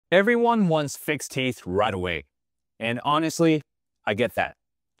Everyone wants fixed teeth right away. And honestly, I get that.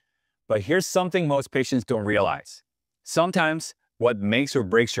 But here's something most patients don't realize. Sometimes what makes or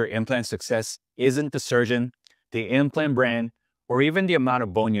breaks your implant success isn't the surgeon, the implant brand, or even the amount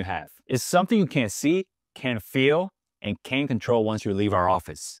of bone you have. It's something you can't see, can't feel, and can't control once you leave our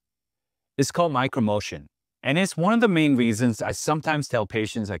office. It's called micromotion. And it's one of the main reasons I sometimes tell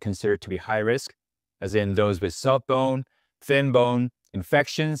patients I consider to be high risk, as in those with soft bone, thin bone,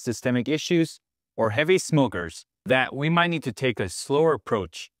 infections, systemic issues, or heavy smokers, that we might need to take a slower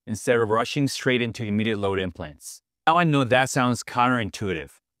approach instead of rushing straight into immediate load implants. Now I know that sounds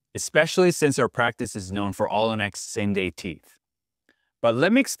counterintuitive, especially since our practice is known for All-on-4 same-day teeth. But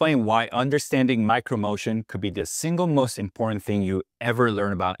let me explain why understanding micromotion could be the single most important thing you ever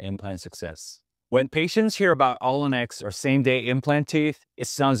learn about implant success. When patients hear about All-on-4 or same-day implant teeth, it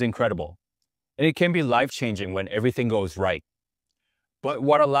sounds incredible. And it can be life-changing when everything goes right. But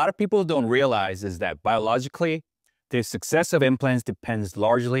what a lot of people don't realize is that biologically, the success of implants depends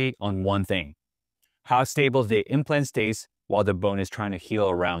largely on one thing: how stable the implant stays while the bone is trying to heal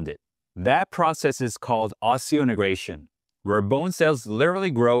around it. That process is called osseointegration, where bone cells literally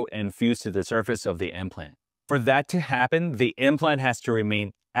grow and fuse to the surface of the implant. For that to happen, the implant has to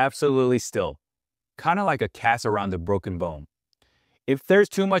remain absolutely still, kind of like a cast around a broken bone. If there's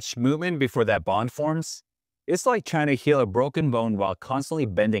too much movement before that bond forms, it's like trying to heal a broken bone while constantly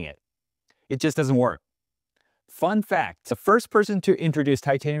bending it. It just doesn't work. Fun fact, the first person to introduce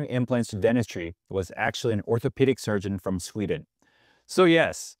titanium implants to dentistry was actually an orthopedic surgeon from Sweden. So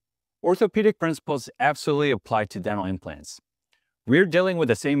yes, orthopedic principles absolutely apply to dental implants. We're dealing with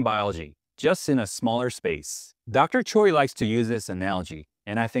the same biology, just in a smaller space. Dr. Choi likes to use this analogy,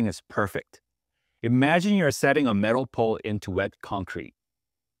 and I think it's perfect. Imagine you're setting a metal pole into wet concrete.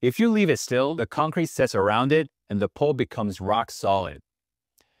 If you leave it still, the concrete sets around it and the pole becomes rock solid.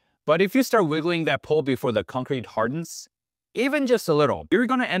 But if you start wiggling that pole before the concrete hardens, even just a little, you're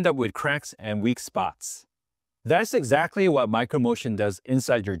going to end up with cracks and weak spots. That's exactly what micromotion does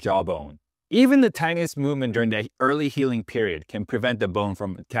inside your jawbone. Even the tiniest movement during the early healing period can prevent the bone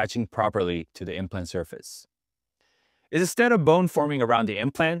from attaching properly to the implant surface. Instead of bone forming around the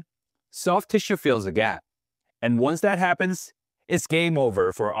implant, soft tissue fills the gap. And once that happens, it's game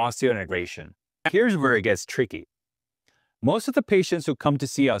over for osseointegration. Here's where it gets tricky. Most of the patients who come to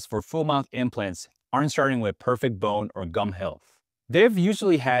see us for full mouth implants aren't starting with perfect bone or gum health. They've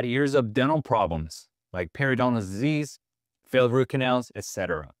usually had years of dental problems like periodontal disease, failed root canals,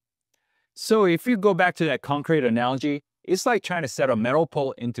 etc. So if you go back to that concrete analogy, it's like trying to set a metal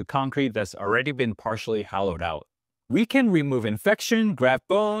pole into concrete that's already been partially hollowed out. We can remove infection, graft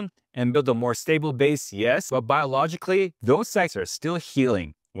bone, and build a more stable base, yes, but biologically, those sites are still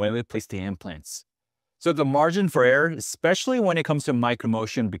healing when we place the implants. So the margin for error, especially when it comes to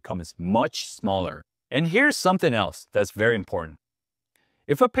micromotion, becomes much smaller. And here's something else that's very important.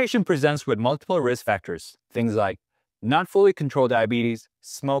 If a patient presents with multiple risk factors, things like not fully controlled diabetes,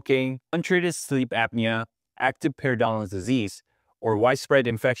 smoking, untreated sleep apnea, active periodontal disease, or widespread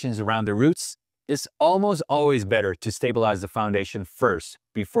infections around the roots, it's almost always better to stabilize the foundation first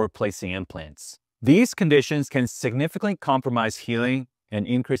before placing implants. These conditions can significantly compromise healing and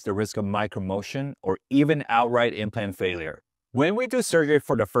increase the risk of micromotion or even outright implant failure. When we do surgery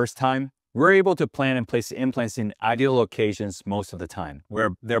for the first time, we're able to plan and place implants in ideal locations most of the time,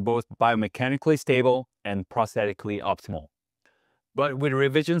 where they're both biomechanically stable and prosthetically optimal. But with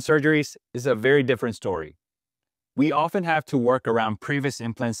revision surgeries, it's a very different story. We often have to work around previous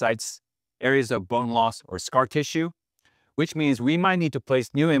implant sites, areas of bone loss or scar tissue, which means we might need to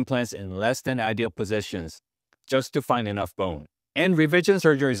place new implants in less than ideal positions just to find enough bone. And revision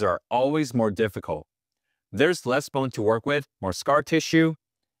surgeries are always more difficult. There's less bone to work with, more scar tissue,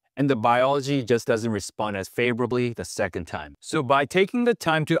 and the biology just doesn't respond as favorably the second time. So by taking the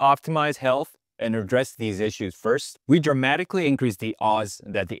time to optimize health and address these issues first, we dramatically increase the odds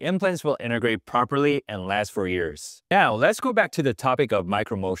that the implants will integrate properly and last for years. Now, let's go back to the topic of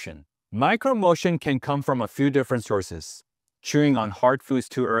micromotion. Micromotion can come from a few different sources. Chewing on hard foods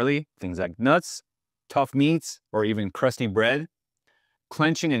too early, things like nuts, tough meats, or even crusty bread.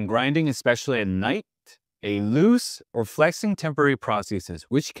 Clenching and grinding, especially at night. A loose or flexing temporary prosthesis,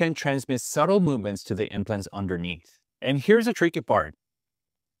 which can transmit subtle movements to the implants underneath. And here's the tricky part.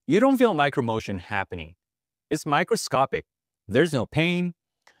 You don't feel micromotion happening. It's microscopic. There's no pain,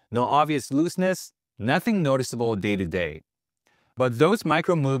 no obvious looseness, nothing noticeable day to day. But those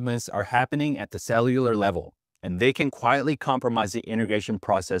micro movements are happening at the cellular level, and they can quietly compromise the integration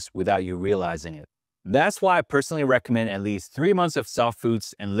process without you realizing it. That's why I personally recommend at least 3 months of soft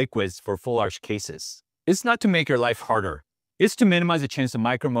foods and liquids for full arch cases. It's not to make your life harder. is to minimize the chance of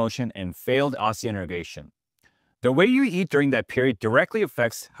micromotion and failed osseointegration. The way you eat during that period directly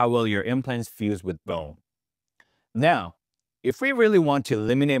affects how well your implants fuse with bone. Now, if we really want to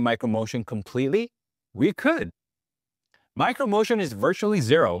eliminate micromotion completely, we could. Micromotion is virtually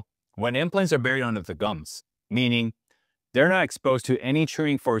zero when implants are buried under the gums, meaning they're not exposed to any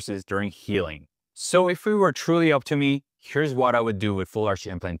churning forces during healing. So if it were truly up to me, here's what I would do with full arch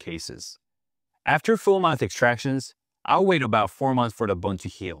implant cases. After full mouth extractions, I'll wait about 4 months for the bone to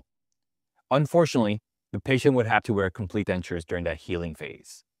heal. Unfortunately, the patient would have to wear complete dentures during that healing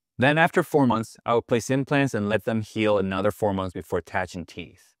phase. Then after 4 months, I will place implants and let them heal another 4 months before attaching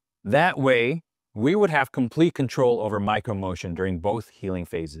teeth. That way, we would have complete control over micromotion during both healing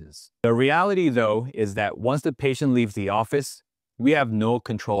phases. The reality though is that once the patient leaves the office, we have no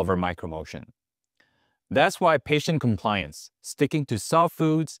control over micromotion. That's why patient compliance, sticking to soft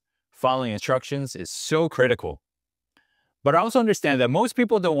foods, following instructions is so critical. But I also understand that most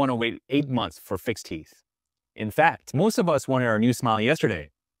people don't want to wait 8 months for fixed teeth. In fact, most of us wanted our new smile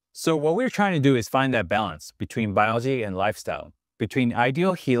yesterday. So what we're trying to do is find that balance between biology and lifestyle, between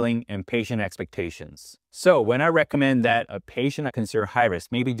ideal healing and patient expectations. So when I recommend that a patient I consider high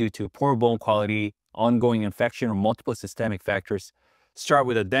risk, maybe due to poor bone quality, ongoing infection, or multiple systemic factors, start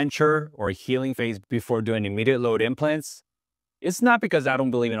with a denture or a healing phase before doing immediate load implants, it's not because I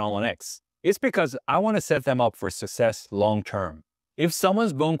don't believe in All-on-X. It's because I want to set them up for success long term. If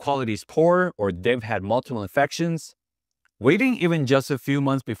someone's bone quality is poor or they've had multiple infections, waiting even just a few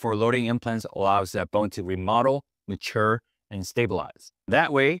months before loading implants allows that bone to remodel, mature, and stabilize.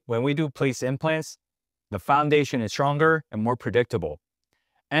 That way, when we do place implants, the foundation is stronger and more predictable,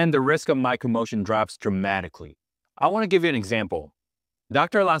 and the risk of micromotion drops dramatically. I want to give you an example.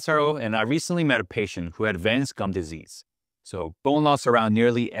 Dr. Lazaro and I recently met a patient who had advanced gum disease, so bone loss around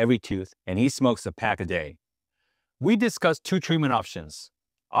nearly every tooth, and he smokes a pack a day. We discussed 2 treatment options.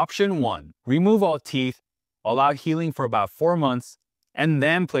 Option 1, remove all teeth, allow healing for about 4 months, and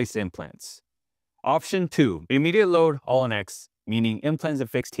then place implants. Option 2, immediate load All-on-X, meaning implants and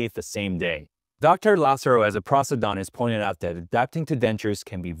fixed teeth the same day. Dr. Lazaro, as a prosthodontist, pointed out that adapting to dentures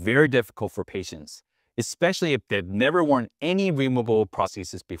can be very difficult for patients, especially if they've never worn any removable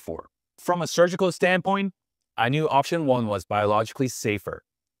prosthesis before. From a surgical standpoint, I knew option 1 was biologically safer,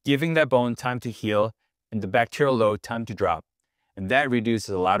 giving that bone time to heal and the bacterial load time to drop, and that reduces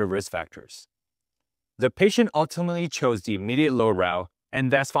a lot of risk factors. The patient ultimately chose the immediate load route,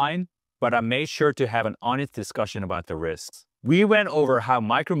 and that's fine, but I made sure to have an honest discussion about the risks. We went over how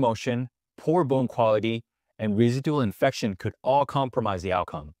micromotion, poor bone quality, and residual infection could all compromise the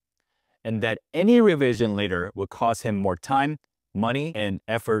outcome, and that any revision later would cost him more time, money, and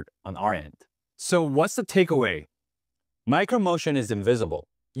effort on our end. So what's the takeaway? Micromotion is invisible.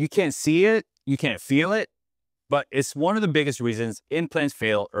 You can't see it, you can't feel it, but it's one of the biggest reasons implants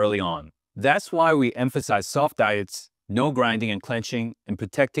fail early on. That's why we emphasize soft diets, no grinding and clenching, and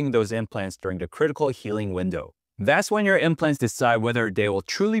protecting those implants during the critical healing window. That's when your implants decide whether they will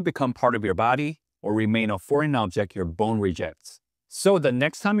truly become part of your body or remain a foreign object your bone rejects. So the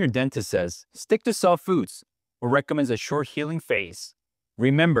next time your dentist says, stick to soft foods, or recommends a short healing phase,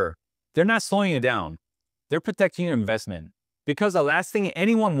 remember, they're not slowing you down. They're protecting your investment. Because the last thing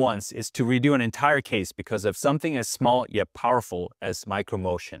anyone wants is to redo an entire case because of something as small yet powerful as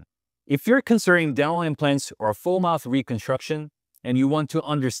micromotion. If you're considering dental implants or a full mouth reconstruction, and you want to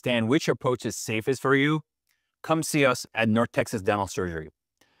understand which approach is safest for you, come see us at North Texas Dental Surgery.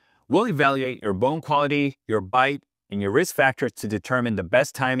 We'll evaluate your bone quality, your bite, and your risk factors to determine the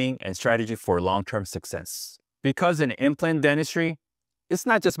best timing and strategy for long-term success. Because in implant dentistry, it's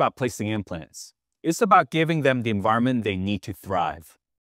not just about placing implants. It's about giving them the environment they need to thrive.